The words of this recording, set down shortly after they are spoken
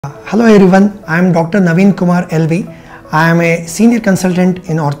Hello everyone, I am Dr. Naveen Kumar LV. I am a senior consultant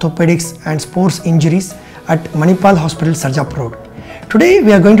in orthopedics and sports injuries at Manipal Hospital Sarjapur Road. Today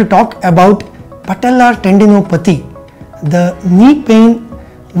we are going to talk about Patellar Tendinopathy, the knee pain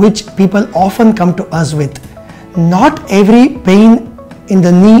which people often come to us with. Not every pain in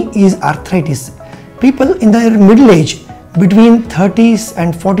the knee is arthritis. People in their middle age, between 30s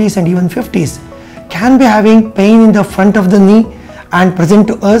and 40s and even 50s, can be having pain in the front of the knee and present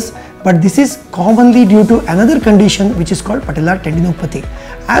to us, but this is commonly due to another condition which is called patellar tendinopathy.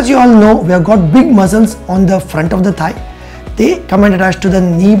 As you all know, we have got big muscles on the front of the thigh. They come and attach to the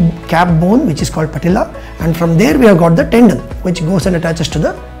knee cap bone which is called patella, and from there we have got the tendon which goes and attaches to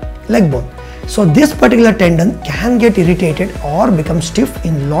the leg bone. So this particular tendon can get irritated or become stiff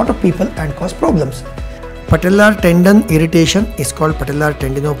in lot of people and cause problems. Patellar tendon irritation is called patellar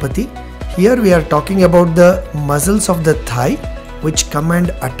tendinopathy. Here we are talking about the muscles of the thigh which come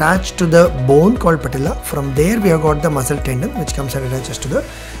and attach to the bone called patella. From there we have got the muscle tendon which comes and attaches to the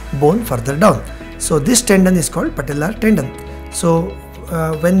bone further down. So this tendon is called patellar tendon. So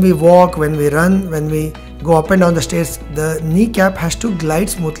when we walk, when we run, when we go up and down the stairs, the kneecap has to glide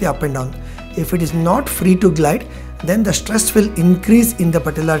smoothly up and down. If it is not free to glide, then the stress will increase in the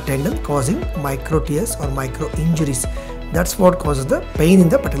patellar tendon, causing micro tears or micro injuries. That's what causes the pain in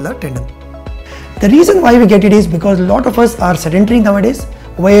the patellar tendon. The reason why we get it is because a lot of us are sedentary nowadays,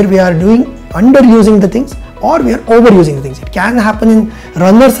 where we are underusing the things or we are overusing the things. It can happen in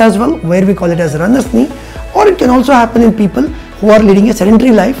runners as well, where we call it as runner's knee, or it can also happen in people who are leading a sedentary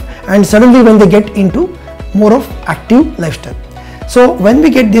life and suddenly when they get into more of active lifestyle. So when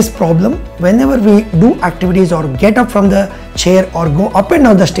we get this problem, whenever we do activities or get up from the chair or go up and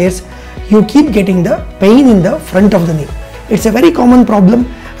down the stairs, you keep getting the pain in the front of the knee. It's a very common problem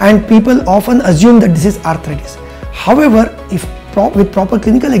and people often assume that this is arthritis. However, with proper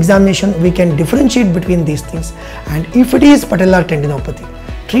clinical examination, we can differentiate between these things, and if it is patellar tendinopathy,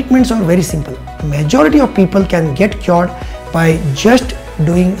 treatments are very simple. Majority of people can get cured by just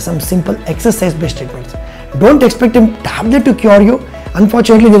doing some simple exercise based treatments. Don't expect a tablet to cure you.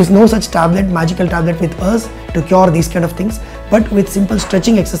 Unfortunately, there is no such magical tablet with us to cure these kind of things, but with simple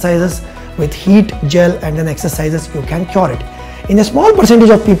stretching exercises, with heat, gel and then exercises, you can cure it. In a small percentage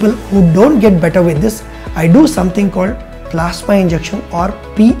of people who don't get better with this, I do something called plasma injection or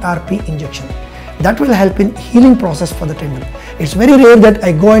PRP injection. That will help in healing process for the tendon. It's very rare that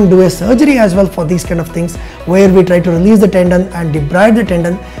I go and do a surgery as well for these kind of things, where we try to release the tendon and debride the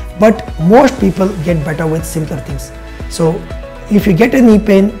tendon, but most people get better with simpler things. So if you get a knee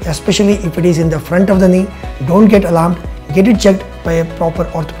pain, especially if it is in the front of the knee, don't get alarmed. Get it checked by a proper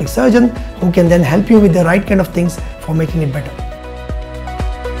orthopedic surgeon who can then help you with the right kind of things for making it better.